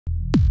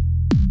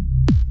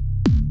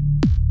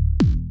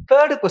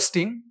third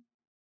question,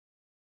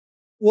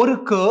 ஒரு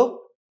curve,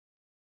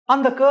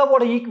 அந்த curve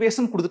ஓட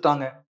equation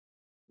கொடுத்துட்டாங்க.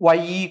 Y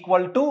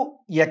equal to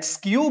x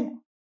cube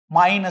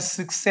minus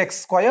 6x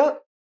square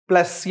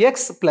plus x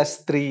plus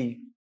 3.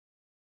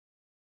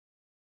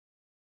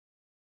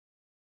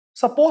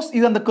 Suppose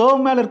இது அந்த curve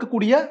மேல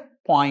இருக்கக்கூடிய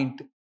point.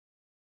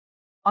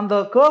 அந்த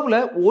curveல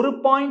ஒரு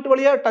பாயிண்ட்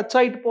வழியா டச்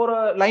ஆயிட்டு போற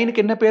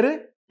லைனுக்கு என்ன பேரு?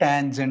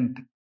 tangent.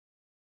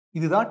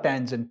 இதுதான்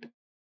tangent.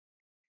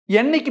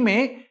 என்னைக்குமே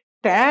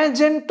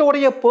tangent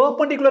உடைய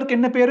perpendicularக்கு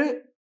என்ன பேரு?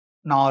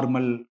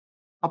 normal.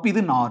 அப்ப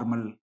இது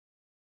normal.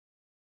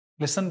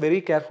 Listen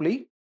very carefully.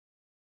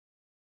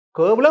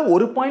 curveல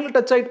ஒரு பாயிண்ட்ல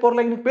டச் ஆயிட்டு போற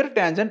லைனுக்கு பேரு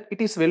tangent.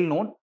 It is well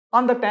known.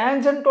 அந்த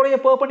tangent உடைய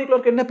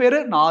perpendicularக்கு என்ன பேரு?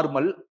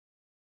 normal.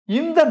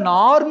 இந்த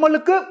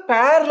நார்மலுக்கு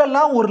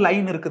parallel-ஆ ஒரு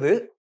லைன் இருக்குது.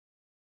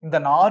 இந்த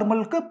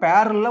நார்மலுக்கு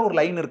parallel-ஆ ஒரு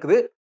லைன் இருக்குது.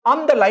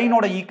 அந்த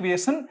லைனோட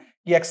ஈக்குவேஷன்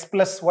x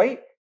plus y,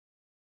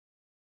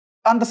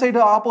 அந்த சைடு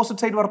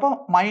ஆப்போசிட் சைடு வரப்போ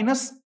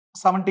minus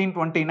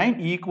 1729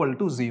 equal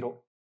to 0.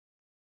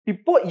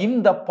 இப்போ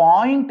இந்த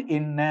பாயிண்ட்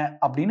என்ன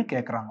அப்படின்னு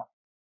கேக்குறாங்க.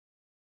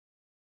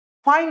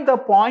 Find the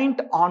point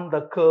on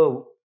the curve.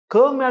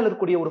 curve மேல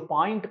இருக்கக்கூடிய ஒரு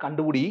பாயிண்ட்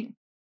கண்டுபிடி.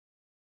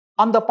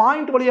 அந்த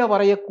பாயிண்ட் வழியா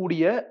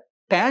வரையக்கூடிய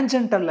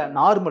tangent அல்ல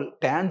நார்மல்.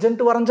 tangent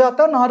வரைஞ்சா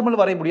தான் நார்மல்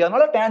வரைய முடியும்.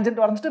 அதனால tangent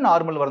வரைஞ்சிட்டு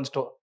நார்மல்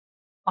வரைஞ்சிட்டோம்.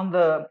 அந்த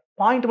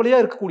பாயிண்ட் வழியா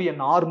இருக்கக்கூடிய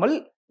நார்மல்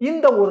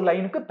இந்த ஒரு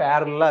லைனுக்கு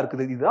parallel-ஆ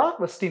இருக்குது. இதுதான்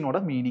क्वेश्चनோட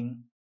meaning.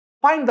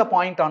 Find the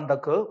point on the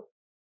curve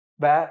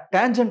where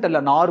tangent அல்ல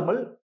normal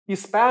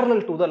is parallel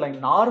to the line.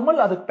 Normal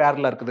அதுக்கு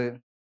parallel-ஆ இருக்குது.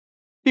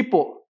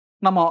 இப்போ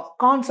நம்ம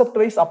கான்செப்ட்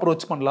வைஸ்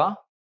அப்ரோச் பண்ணலாம்.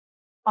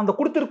 அந்த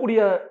கொடுத்திருக்கூடிய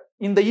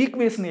இந்த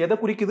ஈக்குவேஷன் எதை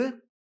குறிக்குது?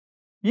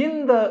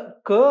 இந்த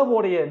curve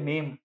உடைய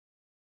நேம்.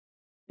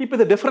 இப்போ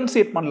இதை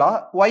டிஃபரன்ஷியேட் பண்ணலாம்.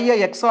 y-ஐ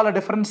x ஆல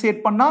டிஃபரன்ஷியேட்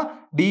பண்ணா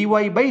dy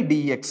by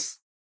dx.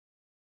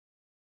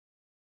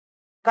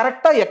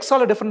 கரெக்டா x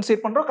ஆல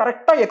டிஃபரன்ஷியேட் பண்றோம்.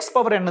 கரெக்டா x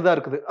பவர் n தான்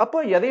இருக்குது. அப்போ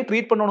எதையும்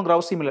ட்ரீட் பண்ணணும்ங்கற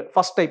அவசியம் இல்ல.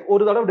 ஃபர்ஸ்ட் டைப்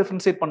ஒரு தடவை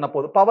டிஃபரன்ஷியேட் பண்ண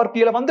போதும். பவர்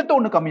கீழ வந்துட்டு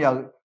ஒன்னு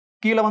கம்மியாகுது.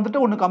 கீழ வந்துட்டு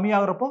ஒன்னு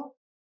கம்மியாகறப்போ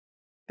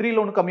 3 ல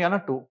ஒன்னு கம்மியானா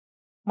 2.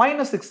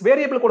 -6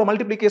 வேரியபிள் கூட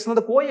மல்டிப்ளிகேஷன்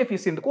அந்த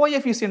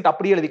கோஎஃபிஷியன்ட்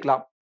அப்படியே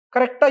எழுதிக்கலாம்.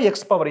 கரெக்டா x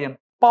பவர் n.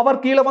 பவர்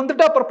கீழ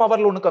வந்துட்டு அப்புறம்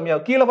பவர்ல ஒன்னு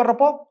கம்மியாகும். கீழ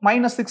வர்றப்போ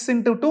 -6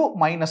 into 2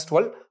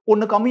 -12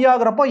 ஒன்னு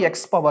கம்மியாகறப்போ x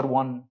பவர்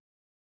 1.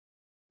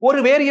 ஒரு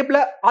வேரியபிள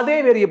அதே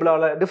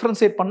வேரியபிளால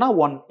டிஃபரன்ஷியேட் பண்ணா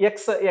 1.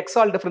 x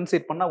ஆல்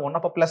டிஃபரன்ஷியேட் பண்ணா 1.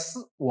 அப்ப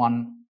 +1.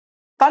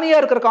 தனியா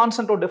இருக்கிற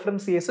கான்ஸ்டன்ட்டோட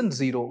டிஃபரன்ஷியேஷன்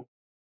 0.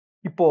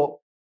 இப்போ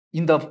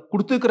இந்த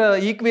கொடுத்திருக்கிற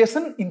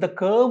ஈக்குவேஷன் இந்த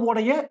கர்வ்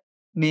உடைய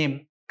நேம்,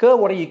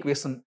 கர்வ் உடைய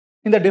ஈக்குவேஷன்.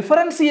 இந்த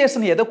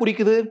டிஃபரன்ஷியேஷன் எதை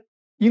குறிக்குது?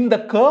 இந்த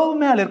கர்வ்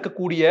மேல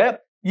இருக்கக்கூடிய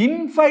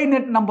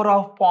இன்ஃபைனைட் நம்பர்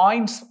ஆஃப்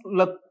பாயிண்ட்ஸ்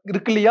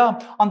இருக்கு இல்லையா,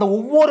 அந்த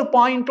ஒவ்வொரு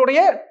பாயிண்டோடைய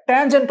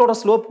டேஞ்சன்ட்டோட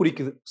ஸ்லோப்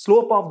குறிக்குது.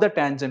 Slope of the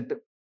tangent.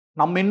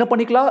 நம்ம என்ன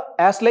பண்ணிக்கலாம்?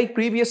 ஆஸ் லைக்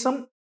ப்ரீவியஸ் சம்,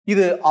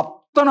 இது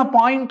அத்தனை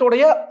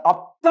பாயிண்டோடைய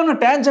அத்தனை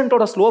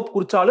டேஞ்சன்ட்டோட ஸ்லோப்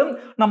குறிச்சாலும்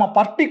நம்ம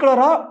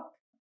பர்டிகுலரா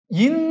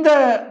இந்த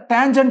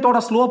டேஞ்சன்ட்டோட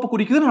ஸ்லோப்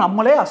குறிக்குதுன்னு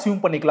நம்மளே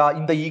அசியூம் பண்ணிக்கலாம்.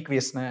 இந்த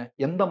ஈக்குவேஷனை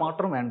எந்த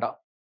மாற்றம் வேண்டாம்.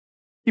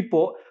 இப்போ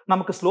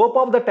நமக்கு ஸ்லோப்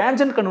ஆஃப் த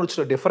டேஞ்சன்ட்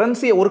கண்டுபிடிச்சிட்டோம்.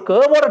 டிஃபரன்சியே ஒரு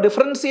கர்வோட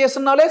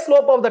டிஃபரன்சியேஷனாலே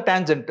ஸ்லோப் ஆஃப் த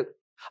டேஞ்சன்ட்.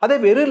 அதே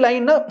வெறும்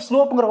லைன்னா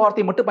ஸ்லோப்ங்கிற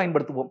வார்த்தையை மட்டும்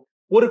பயன்படுத்துவோம்.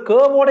 ஒரு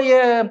கர்வோடைய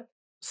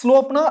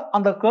ஸ்லோப்னா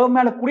அந்த கர்வ்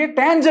மேல கூடிய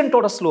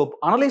டேஞ்சன்ட்டோட ஸ்லோப்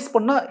அனலைஸ்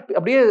பண்ணா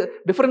அப்படியே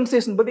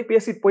டிஃபரன்சியேஷன் பத்தி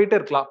பேசிட்டு போயிட்டே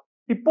இருக்கலாம்.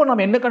 இப்போ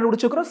நம்ம என்ன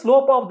கண்டுபிடிச்சிருக்கிறோம்?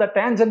 Slope of the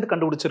tangent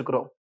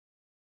கண்டுபிடிச்சிருக்கிறோம்.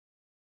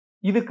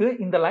 இதுக்கு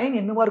இந்த லைன்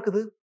என்னவா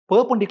இருக்குது?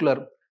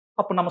 பெர்பெண்டிகுலர்.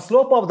 அப்ப நம்ம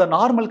slope of the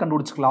normal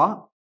கண்டுபிடிச்சுக்கலாம்.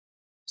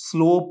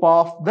 Slope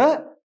of the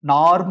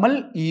normal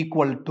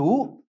equal to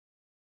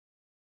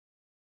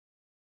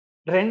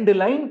ரெண்டு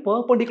லைன்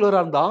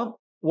பெர்பெண்டிகுலரா இருந்தா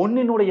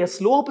ஒன்னினுடைய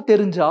ஸ்லோப்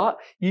தெரிஞ்சா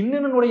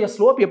இன்னொன்னுடைய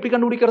ஸ்லோப் எப்படி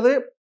கண்டுபிடிக்கிறது?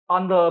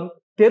 அந்த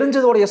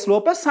தெரிஞ்சதோடைய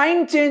ஸ்லோப்பை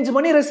சைன் சேஞ்ச்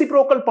பண்ணி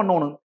ரெசிப்ரோக்கல்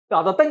பண்ணணும்.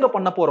 அதைத்தான் இங்க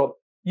பண்ண போறோம்.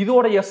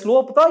 இதோடைய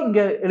ஸ்லோப் தான் இங்க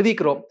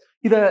எழுதிக்கிறோம்.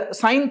 இத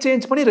சைன்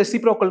சேஞ்ச் பண்ணி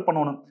ரெசிப்ரோக்கல்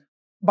பண்ணணும்.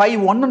 பை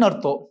 1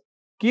 அர்த்தம்.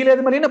 கீழே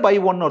எது மாதிரி பை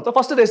 1 அர்த்தம்.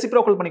 ஃபர்ஸ்ட்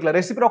ரெசிப்ரோக்கல் பண்ணிக்கலாம்.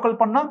 ரெசிப்ரோக்கல்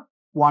பண்ணா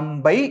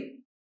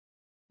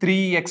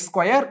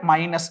 1/3x²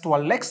 -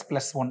 12x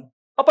 + 1.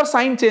 அப்புறம்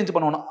சைன் சேஞ்ச்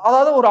பண்ணணும்.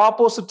 அதாவது ஒரு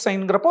ஆப்போசிட்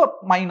சைன்ங்கிறப்போ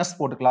மைனஸ்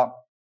போட்டுக்கலாம்.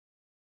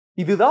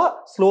 இதுதான்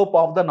ஸ்லோப்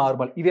ஆஃப் த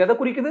நார்மல். இது எதை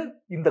குறிக்குது?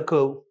 இந்த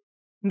கர்வ்.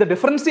 இந்த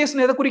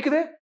டிஃபரன்சியேஷன் எதை குறிக்குது?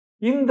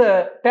 இந்த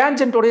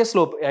டேஞ்சன்ட்டோட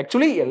ஸ்லோப்.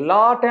 ஆக்சுவலி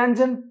எல்லா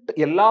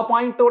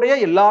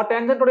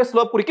பாயிண்டோட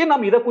ஸ்லோப் குறிக்க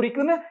நம்ம இதை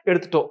குறிக்குன்னு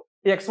எடுத்துட்டோம்.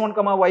 x1,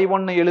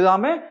 y1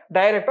 எழுதாம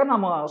டைரக்டா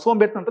நம்ம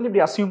சோம்பேறித்தனத்துல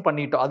இப்படி அசியூம்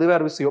பண்ணிட்டோம். அது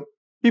வேற விஷயம்.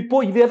 இப்போ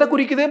இது எதை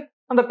குறிக்குது?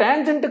 அந்த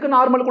டேஞ்சன்ட்டுக்கு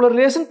நார்மலுக்குள்ள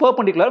ரிலேஷன்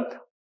பெர்பெண்டிகுலர்.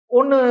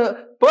 ஒன்னு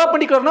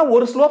பெர்பெண்டிகுலர்னா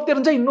ஒரு ஸ்லோப்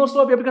தெரிஞ்சா இன்னொரு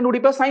ஸ்லோப் எப்படி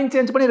கண்டுபிடிப்பா? சைன்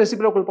சேஞ்ச் பண்ணி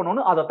ரெசிப்ரோக்கல்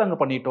பண்ணணும். அதைத்தான் அங்க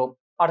பண்ணிட்டோம்.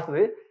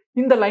 அடுத்தது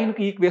இந்த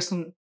லைனுக்கு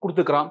ஈக்குவேஷன்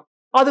கொடுத்துக்கிறான்.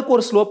 அதுக்கு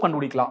ஒரு ஸ்லோப்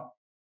கண்டுபிடிக்கலாம்.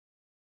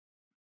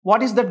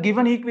 What is that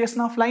given equation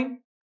of line?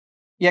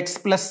 x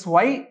plus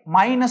y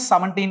minus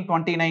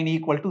 1729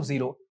 equal to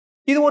 0.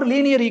 இது ஒரு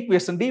linear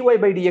equation. dy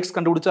by dx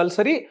கண்டுபிடிச்சாலும்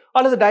சரி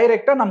அல்லது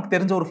டைரக்டா நமக்கு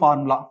தெரிஞ்ச ஒரு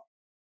formula.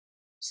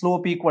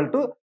 Slope equal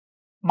to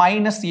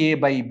 -a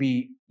by b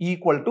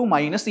equal to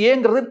minus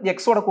ஏங்கிறது x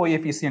ஓட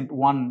கோஎஃபிஷியன்ட்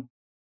 1,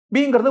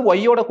 bங்கிறது y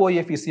ஓட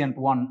கோஎஃபிஷியன்ட்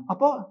 1.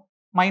 அப்போ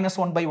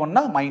 -1/1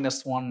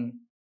 -1.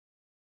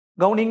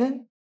 கவுனிங்க.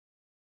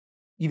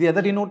 இது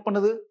எதை டினோட்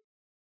பண்ணுது?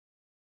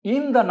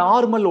 இந்த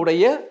நார்மல்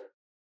உடைய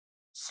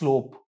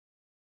ஸ்லோப்.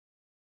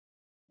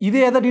 இது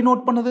எதை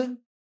டினோட் பண்ணுது?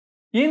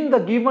 இந்த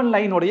கிவன்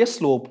லைன் உடைய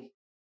ஸ்லோப்.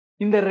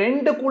 இந்த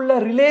ரெண்டுக்குள்ள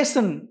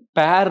relation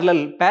parallel.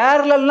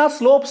 parallelனா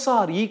slopes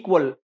are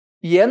equal.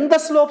 எந்த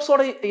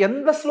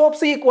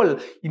ஸ்லோப்ஸ் ஈக்குவல்?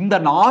 இந்த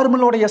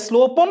நார்மலோடைய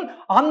ஸ்லோப்பும்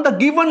அந்த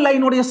கிவன்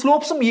லைனுடைய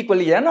ஸ்லோப்ஸும்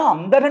ஈக்குவல். ஏன்னா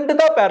அந்த ரெண்டு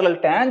தான் parallel.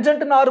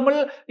 tangent நார்மல்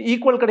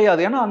ஈக்குவல்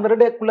கிடையாது. ஏன்னா அந்த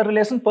ரெண்டுக்குள்ள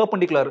ரிலேஷன்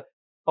பெர்பெண்டிகுலர்.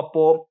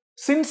 அப்போ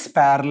since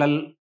parallel,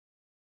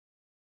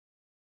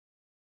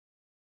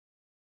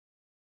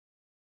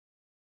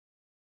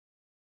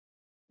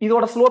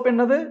 இதோட ஸ்லோப்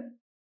என்னது?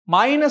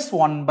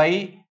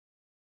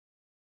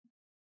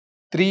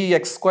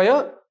 -1/3x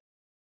square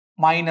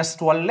minus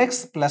 12x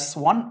plus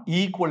 1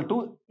 equal to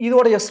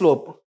இதோடைய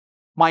ஸ்லோப்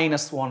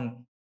 -1.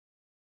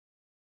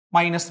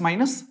 minus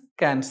minus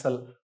cancel.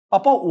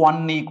 அப்போ 1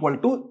 equal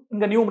to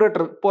இங்க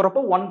நியூமரேட்டர் போறப்போ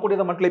 1 கூட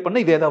இதை மல்டிப்ளை பண்ண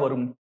இதே தான்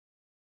வரும்.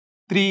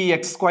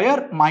 3x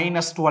square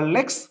minus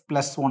 12x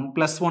plus 1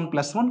 plus 1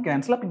 plus 1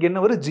 cancel. அப்ப என்ன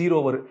வரும்? 0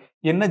 வரும்.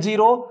 என்ன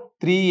 0?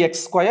 3x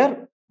square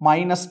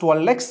minus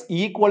 12x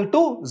equal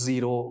to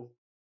 0.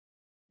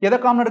 எதை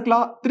காமன்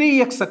எடுக்கலாம்?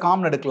 3x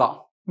காமன் எடுக்கலாம்.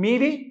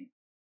 மீதி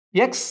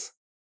x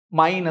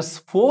minus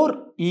 4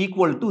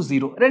 equal to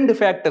 0. ரெண்டு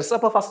ஃபேக்டர்ஸ்.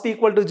 அப்ப first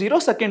equal to 0,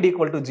 second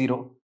equal to 0.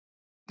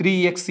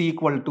 3x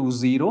equal to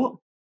 0.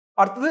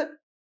 அடுத்தது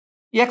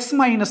x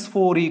minus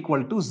 4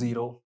 equal to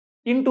 0.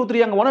 into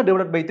 3 அங்க போனா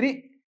divided by 3.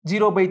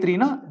 0 by 3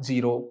 னா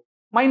 0.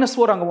 minus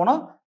 4 அங்க போனா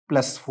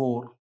plus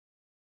 4.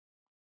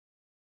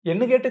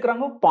 என்ன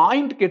கேட்டுக்கிறாங்க?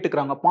 பாயிண்ட்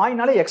கேட்டுக்கிறாங்க.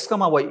 பாயிண்ட்னால x,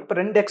 y. இப்ப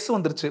 2x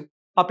வந்துருச்சு.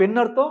 அப்ப என்ன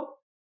அர்த்தம்?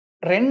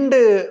 ரெண்டு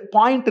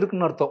பாயிண்ட்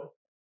இருக்குன்னு அர்த்தம்.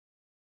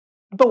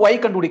 இப்ப y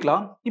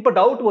கண்டுபிடிக்கலாம். இப்ப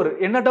டவுட் வரும்.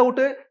 என்ன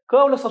டவுட்?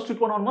 கர்வ்ல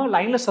சப்ஸ்டிட்யூட் பண்ணணுமா,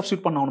 லைன்ல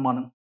சப்ஸ்டிட்யூட்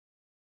பண்ணணுமான்னு.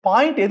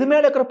 பாயிண்ட் எது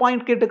மேல இருக்கிற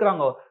பாயிண்ட்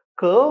கேட்டுக்கிறாங்க?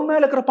 கர்வ்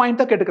மேல இருக்கிற பாயிண்ட்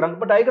தான் கேட்டுக்கிறாங்க.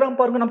 இப்ப டயகிராம்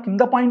பாருங்க, நமக்கு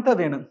இந்த பாயிண்ட் தான்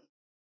வேணும்.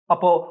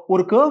 அப்போ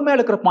ஒரு கர்வ் மேல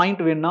இருக்கிற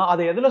பாயிண்ட் வேணும்னா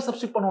அதை எதுல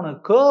சப்ஸ்டிட்யூட் பண்ணணும்?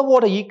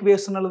 கர்வோட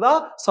ஈக்குவேஷன்ல தான்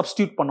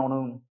சப்ஸ்டிட்யூட்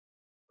பண்ணணும்.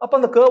 அப்ப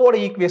அந்த கர்வோட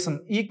ஈக்குவேஷன்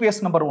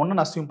நம்பர் 1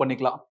 ன்னு அஸ்யூம்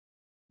பண்ணிக்கலாம்.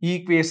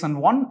 ஈக்குவேஷன்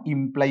 1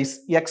 இம்ப்ளைஸ்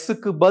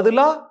x-க்கு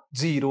பதிலா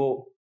 0.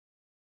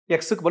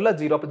 x-க்கு பதிலா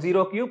 0. அப்ப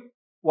 0 கியூப்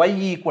y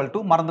ஈக்குவல் டு,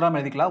 மறந்துடாம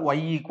எழுதிக்கலாம், y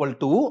ஈக்குவல்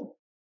டு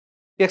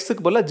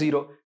x-க்கு பதிலா 0.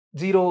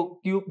 0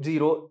 கியூப்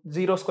 0,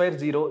 0 ஸ்கொயர்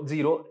 0,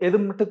 0. எது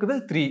மட்டும் இருக்குது?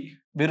 3.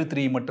 வெறும்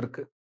 3 மட்டும்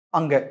இருக்கு.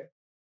 அங்க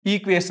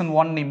equation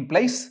 1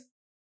 implies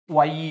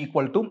y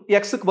equal to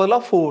x-க்கு பதிலா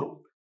 4.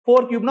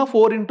 4 கியூப்னா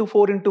 4 into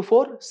 4 into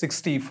 4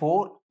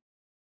 64.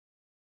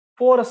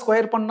 4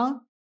 ஸ்கொயர் பண்ணா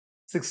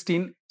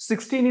 16.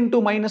 16 into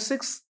minus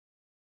 6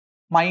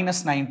 minus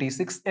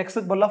 96.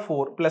 x-க்கு பதிலா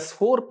 4 plus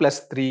 4 plus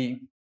 3.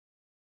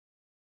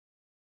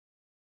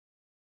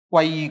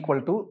 y equal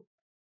to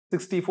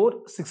 64,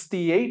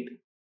 68,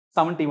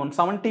 71.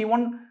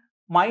 71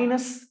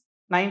 minus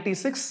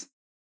 96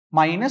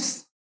 minus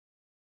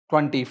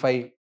 25.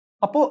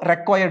 அப்போ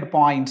required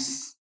points,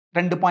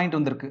 ரெண்டு பாயிண்ட்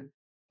வந்திருக்கு.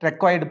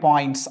 required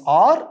points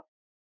are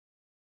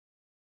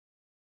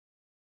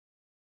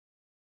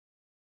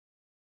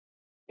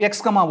x,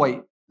 y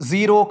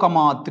 0,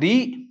 3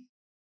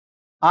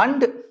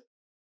 and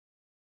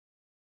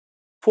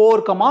 4,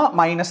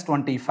 minus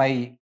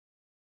 25.